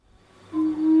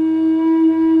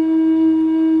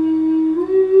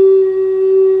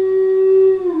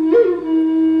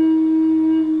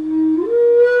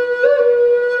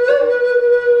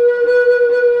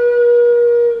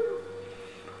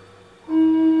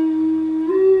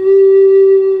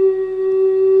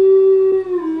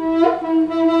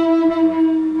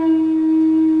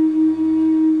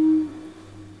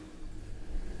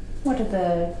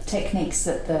techniques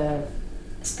that the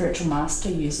spiritual master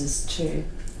uses to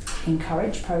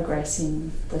encourage progress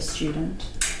in the student?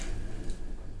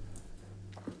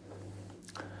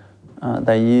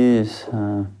 They use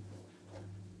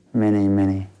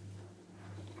many.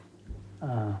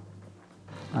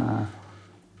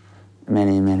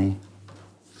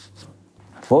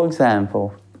 For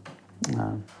example,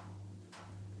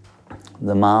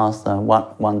 the master,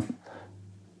 one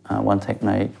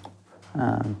technique,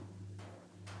 I'm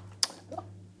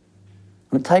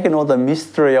taking all the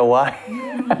mystery away.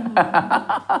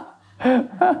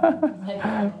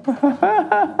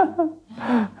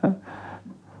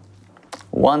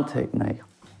 One technique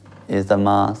is the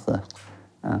master.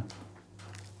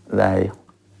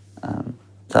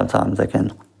 Sometimes they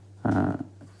can,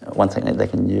 one technique they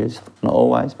can use, not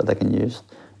always, but they can use,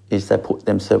 is they put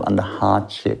themselves under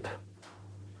hardship.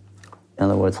 In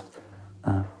other words,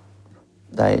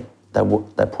 they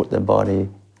put their body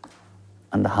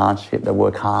under hardship. They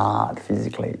work hard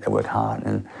physically. They work hard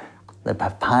and they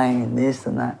have pain, this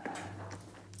and that.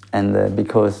 And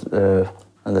because the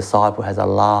disciple has a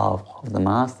love of the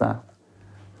master,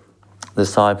 the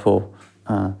disciple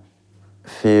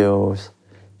feels,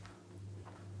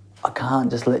 I can't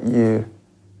just let you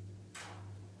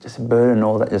just burden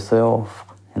all that yourself,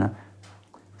 you know.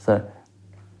 So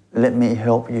let me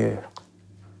help you.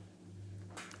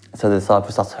 So the disciple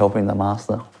starts helping the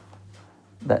master.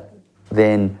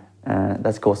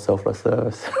 That's called selfless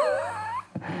service.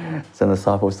 So the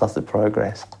disciple starts to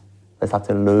progress. They start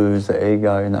to lose the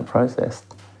ego in that process.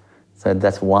 So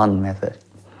that's one method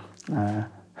the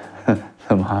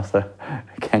master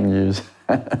can use.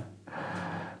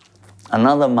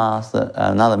 Another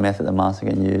method the master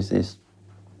can use is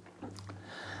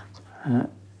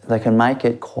they can make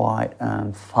it quite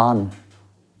fun.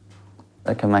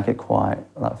 They can make it quite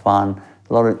fun.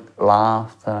 A lot of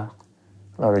laughter,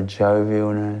 a lot of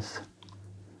jovialness,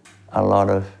 a lot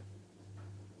of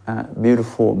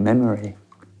beautiful memory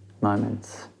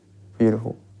moments.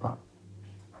 Beautiful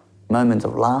moments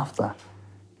of laughter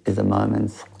is the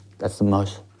moments that's the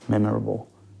most memorable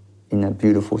in a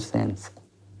beautiful sense.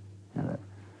 You know,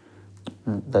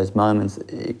 those moments,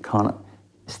 it kind of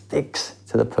sticks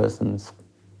to the person's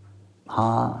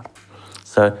heart.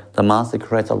 So the master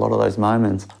creates a lot of those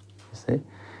moments, you see.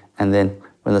 And then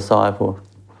when the disciple,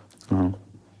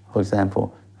 for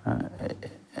example,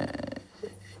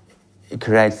 it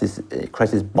creates this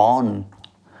bond.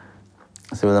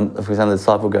 So for example, the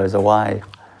disciple goes away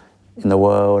in the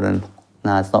world and,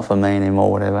 no, it's not for me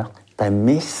anymore, whatever. They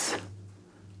miss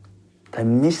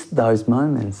those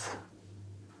moments.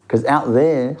 Because out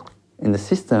there, in the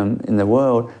system, in the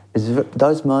world,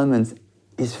 those moments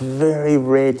is very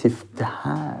rare to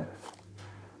have.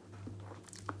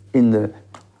 In the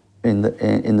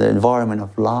environment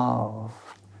of love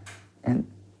and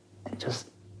just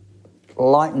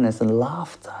lightness and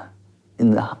laughter,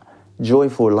 in the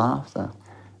joyful laughter,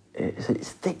 it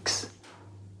sticks.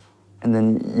 And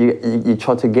then you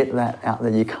try to get that out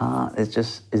there, you can't.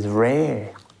 It's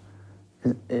rare.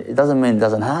 It doesn't mean it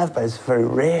doesn't have, but it's very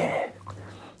rare,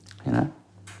 you know,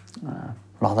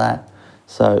 like that.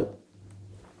 So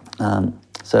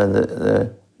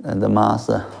the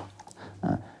master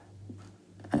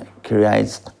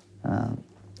creates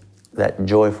that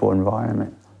joyful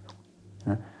environment.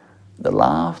 You know, the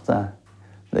laughter,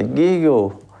 the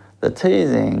giggle, the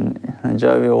teasing in a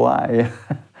jovial way.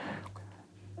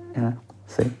 You know,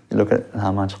 see, you look at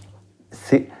how much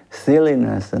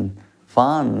silliness and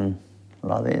fun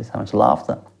like this, how much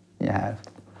laughter you have,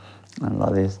 and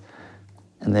like this.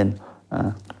 And then,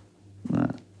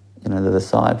 the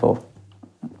disciple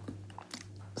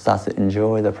starts to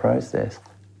enjoy the process.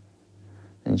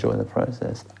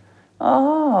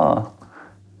 Oh,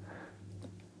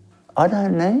 I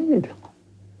don't need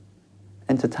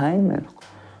entertainment.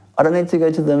 I don't need to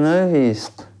go to the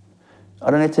movies.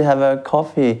 I don't need to have a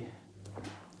coffee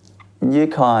in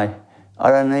Yukai.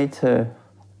 I don't need to,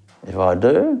 if I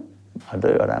do, I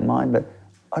don't mind, but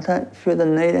I don't feel the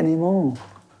need anymore.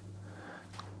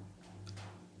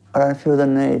 I don't feel the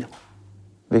need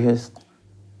because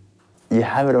you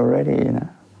have it already, you know,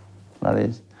 like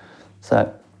this.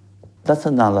 So that's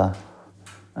another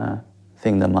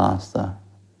thing the master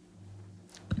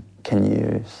can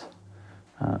use.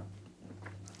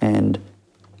 And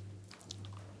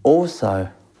also,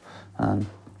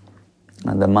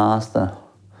 the master,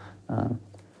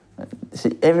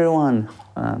 see, everyone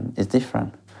is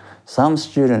different. Some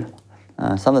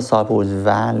disciples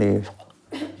value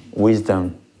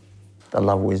wisdom. They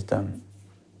love wisdom.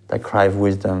 They crave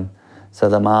wisdom. So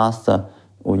the master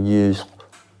will use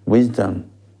wisdom.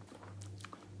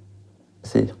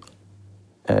 See,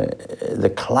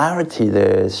 the clarity,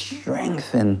 the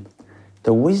strength, and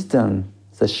the wisdom,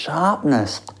 the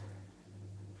sharpness,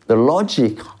 the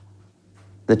logic,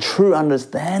 the true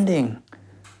understanding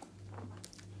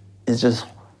is just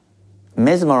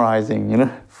mesmerizing,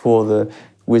 for the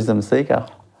wisdom seeker.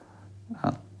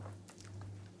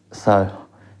 So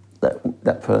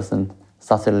that person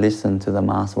starts to listen to the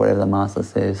master, whatever the master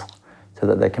says, so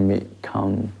that they can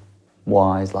become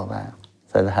wise like that.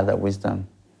 So they have that wisdom,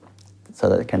 so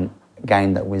that they can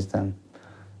gain that wisdom.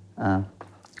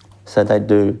 So they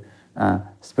do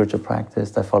spiritual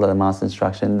practice, they follow the master's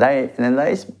instruction, and then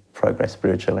they progress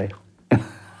spiritually.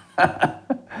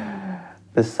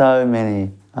 There's so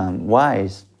many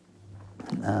ways.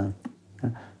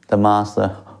 The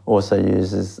master also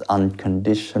uses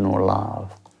unconditional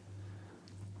love.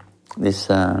 This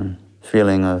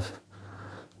feeling of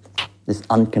this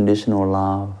unconditional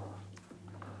love.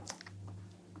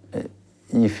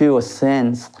 You feel a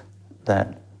sense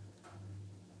that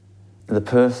the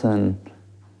person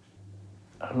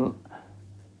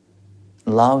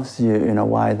loves you in a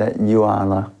way that you are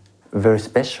like very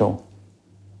special.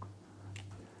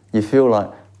 You feel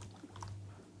like,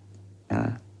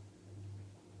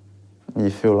 you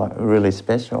feel like really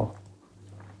special.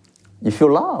 You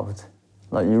feel loved.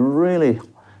 Like you really,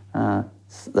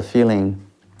 the feeling,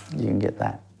 you can get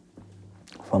that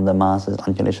from the master's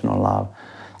unconditional love.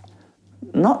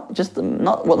 Not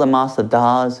what the master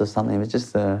does or something, it's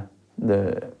just the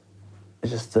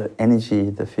energy,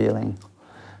 the feeling.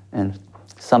 And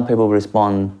some people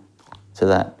respond to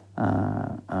that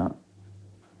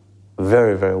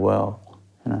very, very well,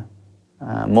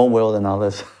 more well than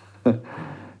others.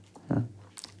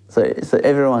 So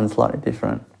everyone's slightly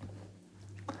different.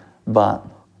 But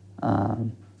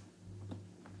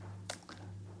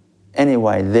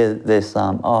anyway, there's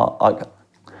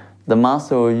the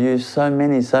master will use so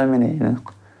many,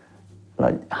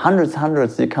 like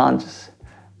hundreds. You can't just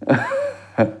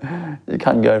you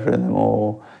can't go through them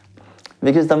all,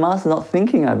 because the master's not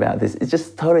thinking about this. It's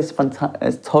just totally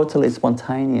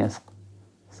spontaneous.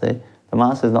 See, the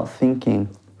master's not thinking,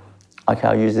 okay,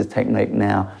 I'll use this technique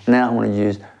now. Now I want to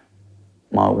use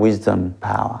my wisdom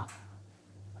power.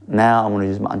 Now I want to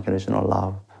use my unconditional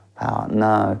love power.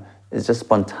 No, it's just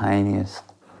spontaneous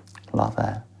like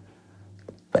that.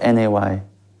 But anyway,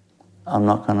 I'm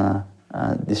not going to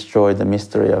destroy the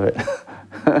mystery of it.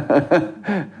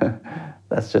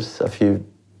 That's just a few,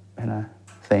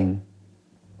 things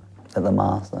that the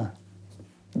master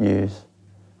used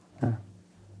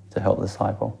to help the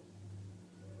disciple.